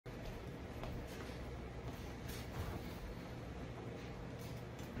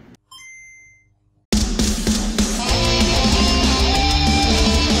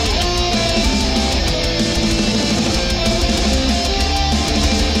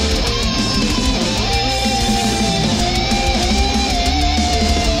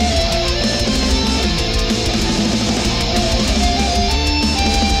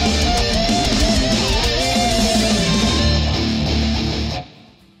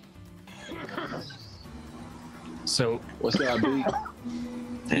So What's up, B?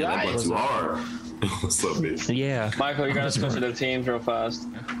 Damn, that went too hard. What's up, bitch? yeah, Michael, you gotta switch to the teams real fast.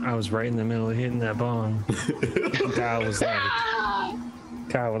 I was right in the middle of hitting that bomb. Kyle was like,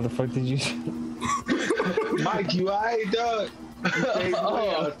 Kyle, what the fuck did you? Mike, you alright, dog?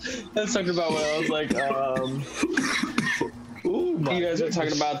 Oh, let's talk about what I was like. Ooh, my You guys were talking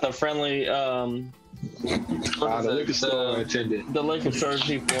goodness. about the friendly, the liquor store attendant. the liquor store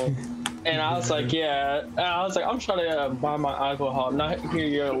people. And I was like, yeah. And I was like, I'm trying to buy my alcohol, not hear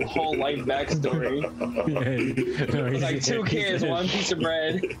your whole life backstory. It's like 2 kids, 1 piece of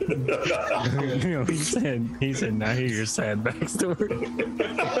bread. No, he said, now hear your sad backstory.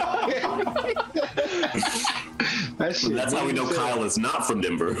 That shit, That's how we know Kyle is not from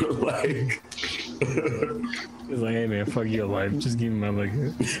Denver. Like, He's like, hey man, fuck your life. Just give me my liquor.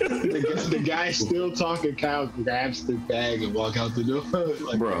 the guy still talking. Kyle grabs the bag and walk out the door.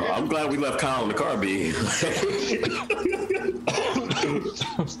 Like, bro, I'm glad we left Kyle in the car, B.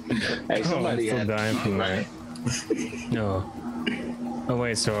 hey, somebody I'm had still dying from that. No. Oh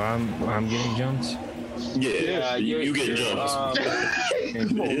wait, so I'm getting jumped? Yeah, you get jumped.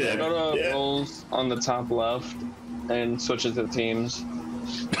 Yeah, Go to yeah. roles on the top left and switch it to teams.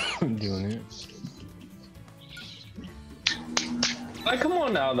 I'm doing it. Like, come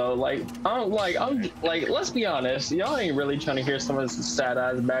on now, though. I'm like, let's be honest. Y'all ain't really trying to hear someone's sad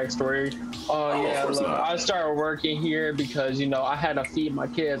ass backstory. Oh Oh, yeah, of course look, not. I started working here because I had to feed my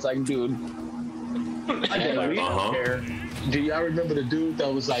kids. Like, dude, I did not Uh-huh. care. Do y'all remember the dude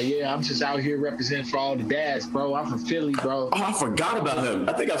that was like, yeah, I'm just out here representing for all the dads, bro. I'm from Philly, bro. Oh, I forgot about him.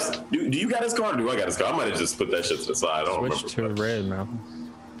 I think do you got his car? Or do I got his car? I might have just put that shit to the side. I don't Switch remember. to red, Malcolm.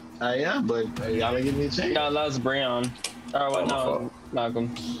 I am, but y'all didn't give me a chance. No, that's Breon. Or what? Oh, my No, fault.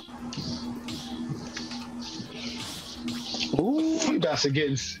 Malcolm. Ooh, we about to get.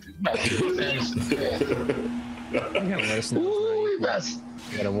 You gotta let us know. Ooh, we about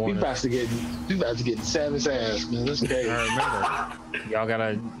You gotta warn us. to get Savage ass, man. That's crazy. All right, remember, y'all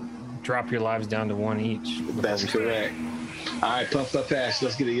gotta drop your lives down to 1 each. That's correct. All right, Puff Up Pass.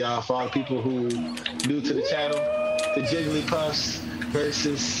 Let's get it, y'all. For all the people who new to the channel, the Jigglypuffs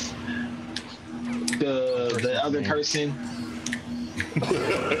versus the other person.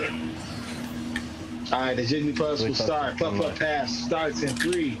 All right, the Jigglypuffs will start. Puff Up Pass starts in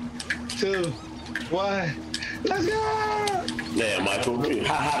 3, 2, 1. Let's go! Yeah, Michael.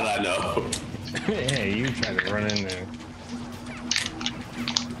 How did I know? Hey, you tried to run in there.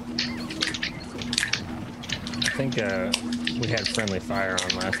 I think we had friendly fire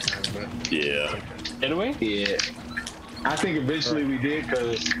on last time, but Yeah. Did we? Yeah. I think eventually we did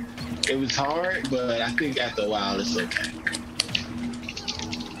because it was hard, but I think after a while it's okay.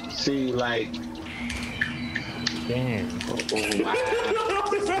 See, like, damn.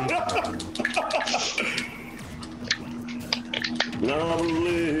 I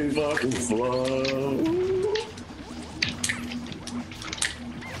believe I can fly.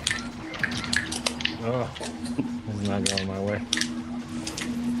 Oh, this is not going my way.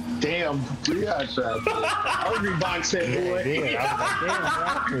 damn, we got trapped. Hungry box that boy. Damn, I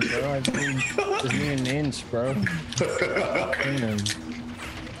was like, damn, bro. I think it's near an inch, bro. Damn.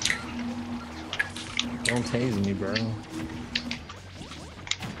 Don't tase me, bro.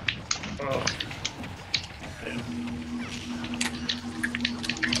 Oh.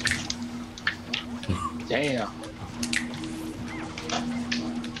 Damn.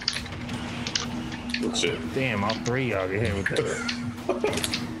 Good shit. Damn, all 3 y'all get hit with that.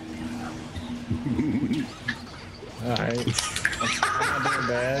 Alright. I'm not doing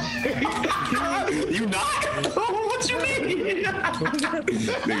bad. You not? What you mean?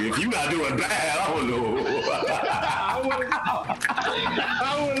 Nigga, if you not doing bad, I don't know.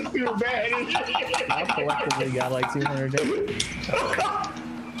 I want to feel bad. I collectively got like 200 damage.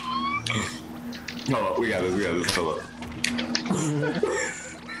 Hold up, we got this. Hold up.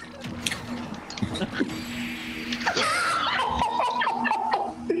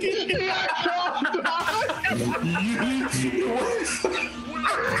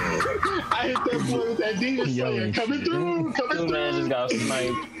 I hit that boy with that demon slayer Yelling coming shit. through. This man just got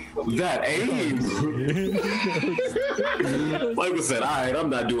sniped. That aim. Michael said, all right, I'm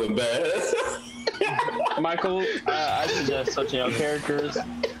not doing bad. Michael, I suggest switching your characters. That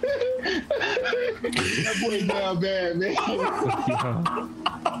boy down bad, man. Oh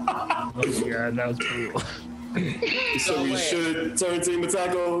my god, that was brutal. So we should turn team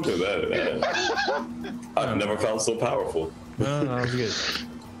attack on? Because I've never felt so powerful. No, that was good.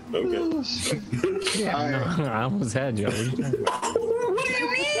 Okay. All right. No, I almost had you. What are you talking about? What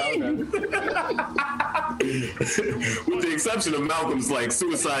do you mean? With the exception of Malcolm's like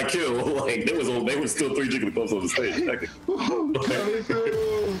suicide kill, like there were still 3 Jigglypuffs on the stage. Coming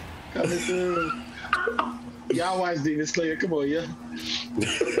through. Coming through. Y'all watch Demon Slayer. Come on, yeah.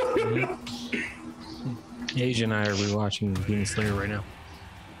 Asia and I are rewatching Demon Slayer right now.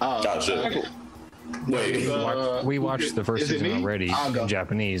 Gotcha. Wait, We watched the first season already in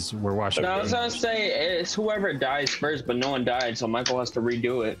Japanese. We're watching. No, I was gonna say it's whoever dies first, but no one died, so Michael has to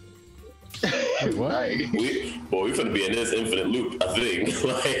redo it. Wait, what? we finna be in this infinite loop, I think.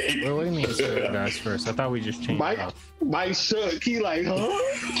 Like, What do you mean whoever dies first? I thought we just changed it up. Mike shook. He like, huh?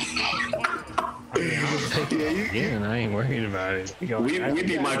 Yeah, and I ain't worried about it. we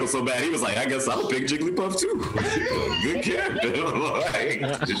beat Michael so bad, he was like, I guess I'll pick Jigglypuff too. Good character. Like,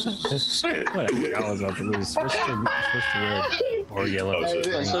 shit. Whatever, y'all was about to lose. Switch to red or yellow. Switch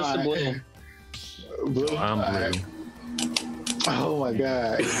to blue. Blue. I'm blue. Oh my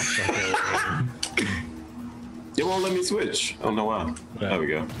god. It won't let me switch. I don't know why. There we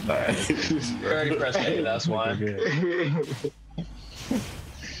go. All right. You already pressed A, that's why.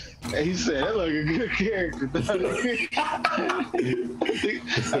 He said that look a good character. I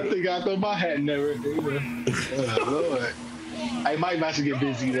think I throw my hat and everything. Lord. Hey, Mike about to get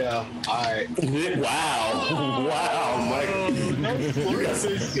busy now. All right. Wow, Michael.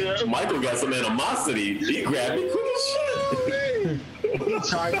 Michael got some animosity. He grabbed me quick as shit. He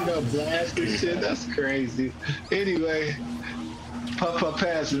charging up blast and shit. That's crazy. Anyway, Puff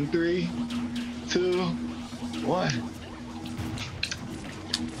pass in 3, 2, 1.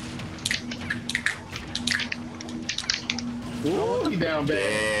 Ooh, he down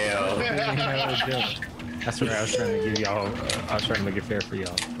bad. Damn. That's what I was trying to give y'all. I was trying to make it fair for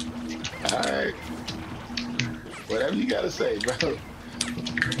y'all. All right. Whatever you gotta say, bro.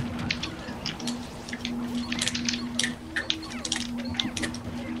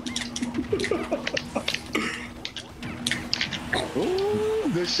 Ooh,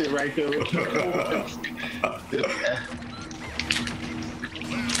 good shit right there.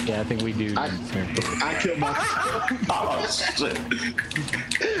 Yeah, I think we do. I killed myself. Oh, shit.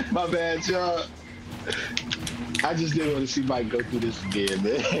 My bad, y'all. I just didn't want to see Mike go through this again,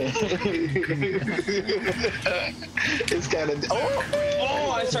 man. It's kind of.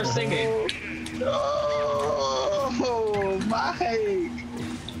 Oh, I start singing. Oh, Mike.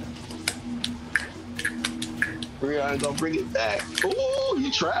 Rihanna gonna bring it back. Ooh,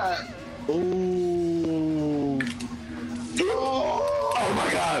 you tried. Ooh. Oh my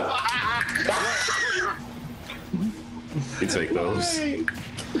god. You take those.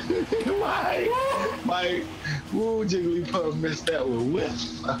 Mike. Woo, Jigglypuff missed that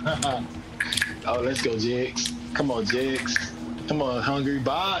one. Oh, let's go, Jigs. Come on, Jigs. Come on, Hungry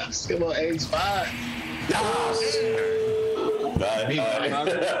Box. Come on, H5.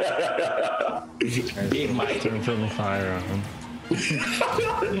 Big Mike. Turn friendly fire on him.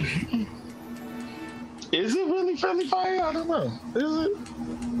 Is it really friendly fire? I don't know. Is it?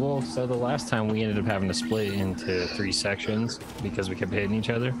 Well, so the last time we ended up having to split into 3 sections because we kept hitting each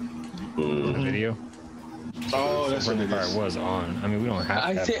other in the video. Oh, that's what Friendly it fire is. was on. I mean, we don't have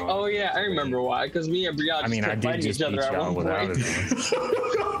to have it on. Oh yeah, I remember why. Because me and Brianna just kept fighting each other at one without point. it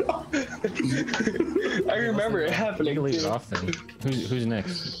on. I remember it happening. You can leave it too. off then. Who's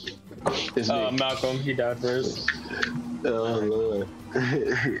next? It's me. Malcolm, he died first. Oh Lord.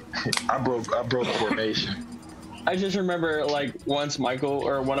 I broke formation. I just remember like once Michael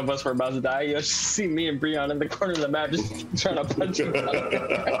or one of us were about to die, you just see me and Breon in the corner of the map just trying to punch each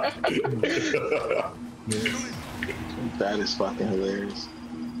other. That is fucking hilarious.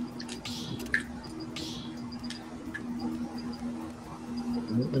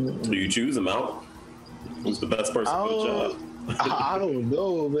 Do you choose him out? Who's the best person for the job? I don't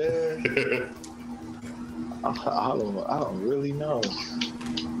know, man. I don't really know.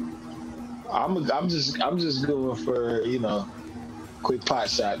 I'm just going for, quick pot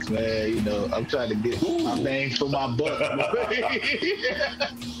shots, man. I'm trying to get my bang for my buck.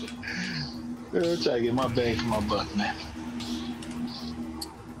 I'm trying to get my bang for my buck, man.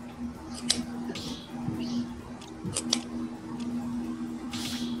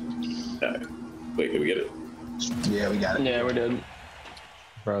 Right. Wait, did we get it? Yeah, we got it. Yeah, we did.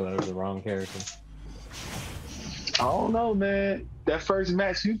 Bro, that was the wrong character. I don't know, man. That first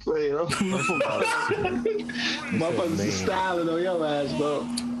match you played, I don't know. Motherfuckers is styling on your ass, bro.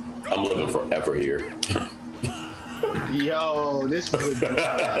 I'm living forever here. Yo, this is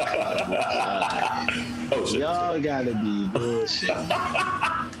Oh shit. y'all gotta be bullshit.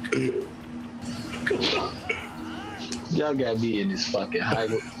 Y'all gotta be in this fucking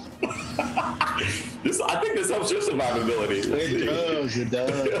hype. I think this helps your survivability. It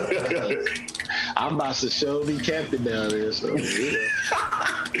does. I I'm about to show the captain down there. So, yeah.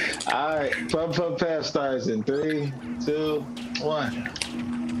 All right, Puff Pass starts in 3, 2, 1.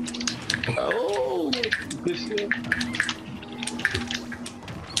 Oh, good shit.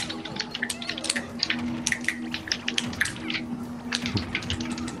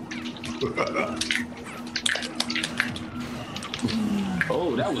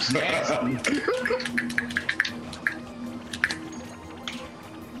 Oh, that was nasty.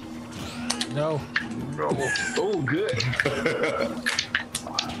 No. Oh, good.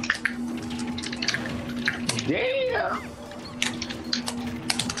 Damn.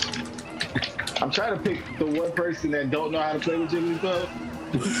 I'm trying to pick the one person that don't know how to play with Jigglypuff.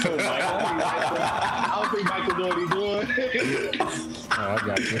 I don't think Michael know what he's doing. Oh, I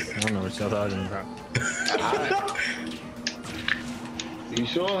got this. I don't know what y'all talking about. You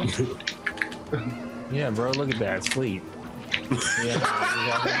sure? Yeah, bro, look at that. Sleep. Yeah,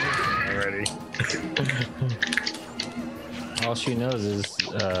 already. All she knows is,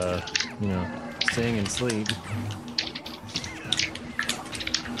 you know, sing and sleep.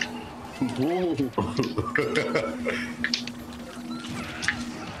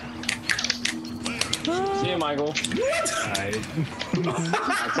 See you, Michael. I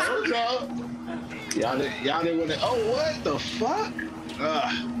told y'all. Y'all didn't want to. Oh, what the fuck?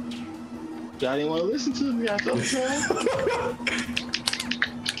 Y'all didn't want to listen to me. I told y'all.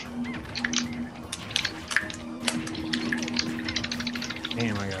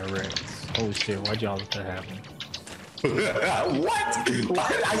 Damn, I got wrecked. Holy shit, why'd y'all let that happen? What?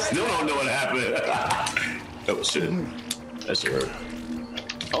 I still don't know what happened. Oh shit. That shit hurt.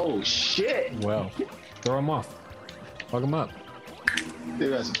 Oh shit. Well, throw him off. Fuck him up. They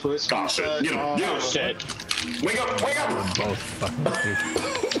got some push. Oh shit. Get him. Get him. Shit. Wake up. Wake up. Both fucking stupid.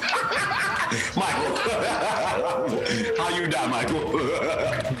 Michael. How you die, Michael?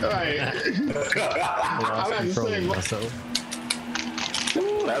 Alright. I lost like to control say, of myself.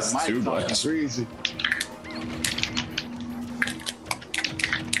 Ooh, that's Mike too talking much. crazy.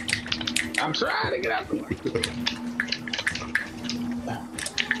 I'm trying to get out the way.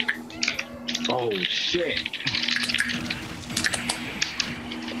 Oh shit.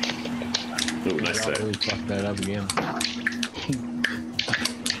 Ooh, nice Y'all set. really fucked that up again.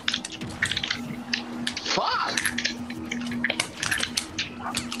 Fuck!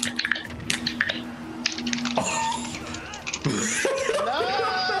 No!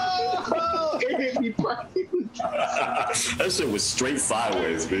 It hit me perfectly. That shit was straight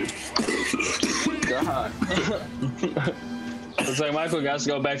sideways, bitch. God. It's like Michael got to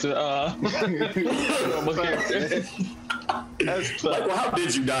go back to normal character. That's tough. Like, well, how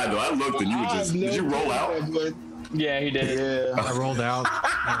did you die though? I looked and you were just. Did you roll out? Yeah, he did. Yeah. I rolled out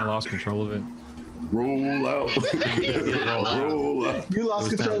and I lost control of it. Roll out. Roll out. You lost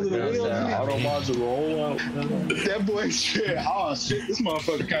control of the wheel. Auto mods roll out. That boy said, "Oh shit, this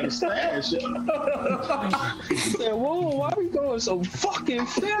motherfucker kind of smashed." He said, "Whoa, why are we going so fucking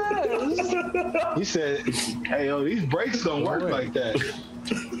fast?" He said, "Hey, yo, these brakes don't work like that."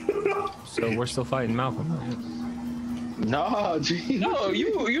 So we're still fighting Malcolm. No, G. No,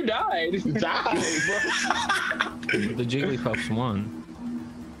 you died. died, bro. The Jigglypuffs won.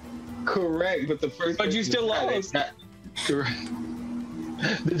 Correct, but the first. But you still lost. Correct.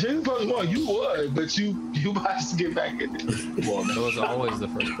 The Jigglypuffs won. You won, but you about to get back in it. Well, it was always the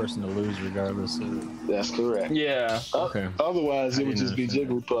first person to lose, regardless of. That's correct. Yeah. Okay. Otherwise, it would just be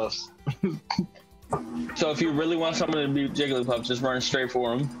understand. Jigglypuffs. So if you really want someone to be Jigglypuff, just run straight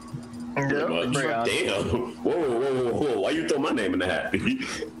for him. Pretty much. Bring Damn. Whoa. Why you throw my name in the hat?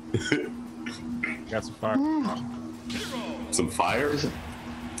 Got some fire. Some fire?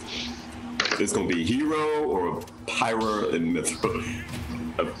 It's gonna be Hero or Pyra and Mythra.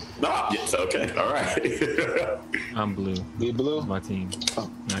 Yes, okay, alright. I'm blue. You blue? My team.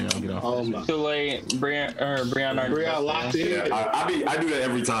 Now y'all get off. Oh that my. Too late. Brianna. Brianna locked in. Yeah, I do that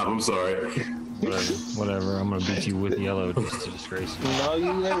every time, I'm sorry. shit. Whatever. I'm gonna beat you with yellow just to disgrace you. No,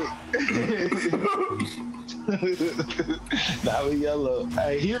 you ain't. Now we yellow.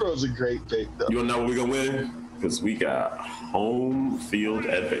 Hey, Hero's a great pick, though. You wanna know what we're gonna win? Because we got home field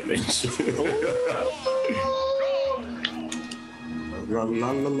advantage. La,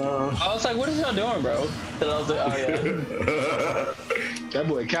 la, la, la. I was like, what is y'all doing, bro? And I was like, oh yeah. That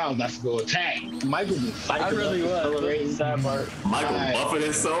boy Kyle's not to go attack. Michael be I fighting. really was. That part. Michael Alright. buffing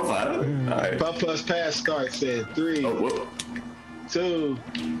himself. Alright. Puff Pass starts in 3, Oh, whoa. 2,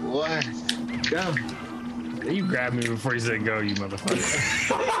 1. Go. You grabbed me before you said go, you motherfucker.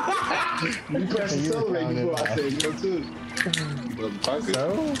 You press accelerate before I say go too. Motherfucker.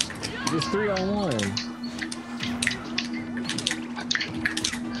 So, it's 3-on-1.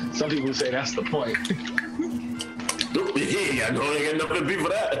 So Some people say that's the point. Yeah, I know they got nothing to be for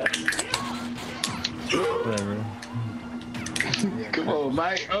that. Whatever. Come on,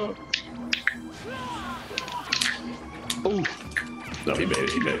 Mike. Oh. Ooh. No, he made it.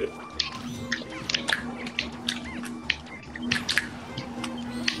 He made it.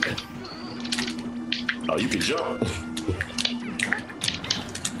 Oh, you can jump.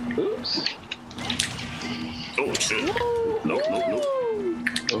 Oops. Oh, shit. Nope, nope, nope.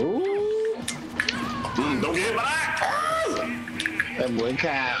 Ooh. Don't get hit by that. That boy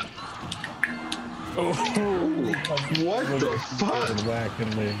Kyle. Oh, What the fuck? whack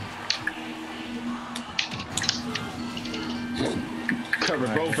and leave. Cover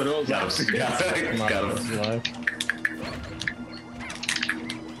both of those Got ups. him. Got him. Got him. Alive.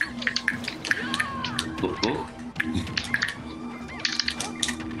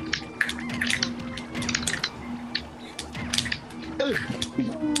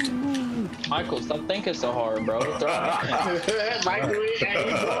 Michael, stop thinking so hard, bro. Michael, he's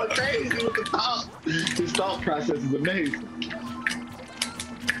going crazy with the thought. His thought process is amazing.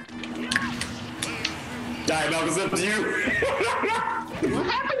 Alright, Malcolm, it's up to you. What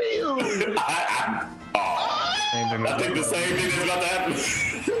happened to you? I think the same thing is about to happen.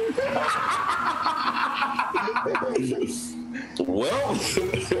 Well,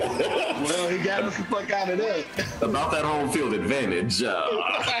 Well, he got us the fuck out of there. about that home field advantage.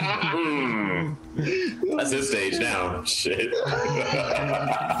 That's his stage now. Shit.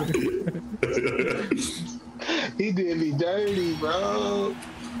 He did me dirty, bro.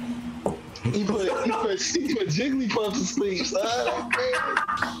 He put Jigglypuff to sleep, son.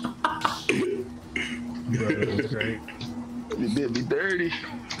 Bro, that was great. He did me dirty.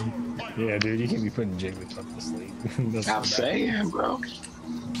 Yeah, dude, you can't be putting Jigglypuff to sleep. That's I'm saying, bro.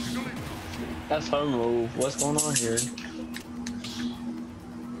 That's her move. What's going on here?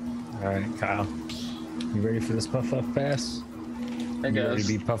 All right, Kyle. You ready for this puff pass? I You ready guess.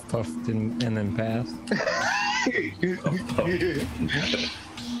 to be puffed and then pass? Okay. He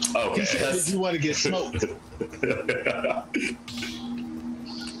said if you want to get smoked.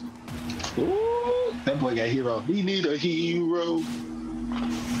 Ooh, that boy got hero. He need a hero.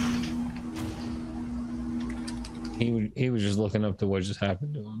 He was just looking up to what just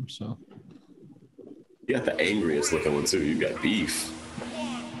happened to him. So You got the angriest looking one too. You got beef.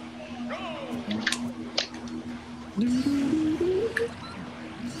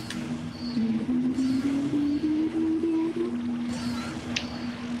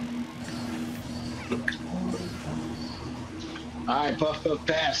 All right, puff up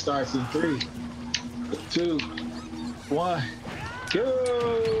pass starts in 3, 2, 1,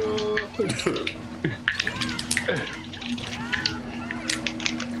 go.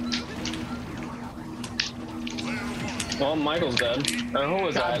 Well, Michael's dead. Or who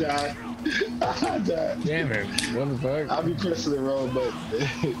was I that? died. I died. damn it! What the fuck? I'll be pressing the wrong button.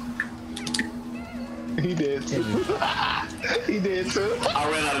 He did too. He did too. I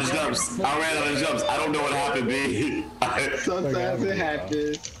ran out of jumps. I don't know what happened, B. Sometimes it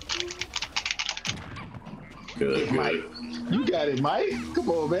happens. Good, Mike, good. you got it, Mike. Come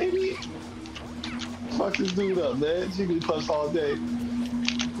on, baby. Fuck this dude up, man. Jigglypuff all day.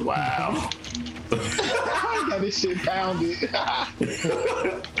 Wow. I got this shit pounded.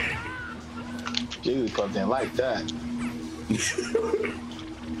 Jigglypuff didn't like that.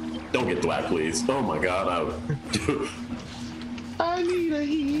 Don't get black, please. Oh my God. I need a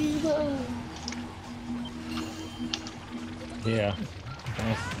hero. Yeah.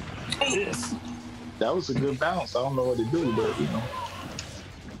 That was a good bounce. I don't know what to do, but you know.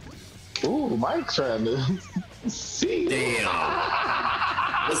 Ooh, Mike trying to see. Damn.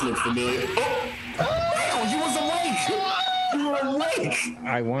 This looks familiar. Oh, you was awake. You were awake.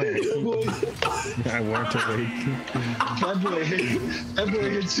 I weren't. Boy, I weren't awake. that boy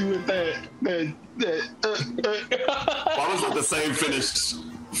hit you with that. Why was it the same finish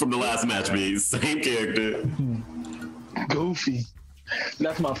from the last match, B? Same character. Goofy.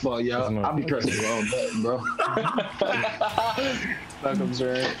 That's my fault, y'all. I'll be pressing the wrong button, bro. Malcolm's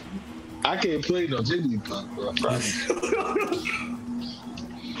right. I can't play no Jigglypuff, bro. I promise.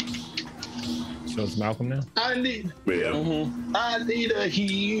 So it's Malcolm now? I need Yeah. a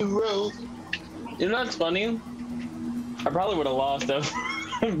hero. You know what's funny? I probably would have lost if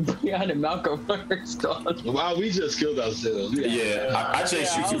Brian and Malcolm first gone. Wow, we just killed ourselves. Yeah. I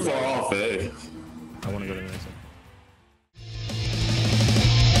chased you too far off, eh? I want to go to the next one.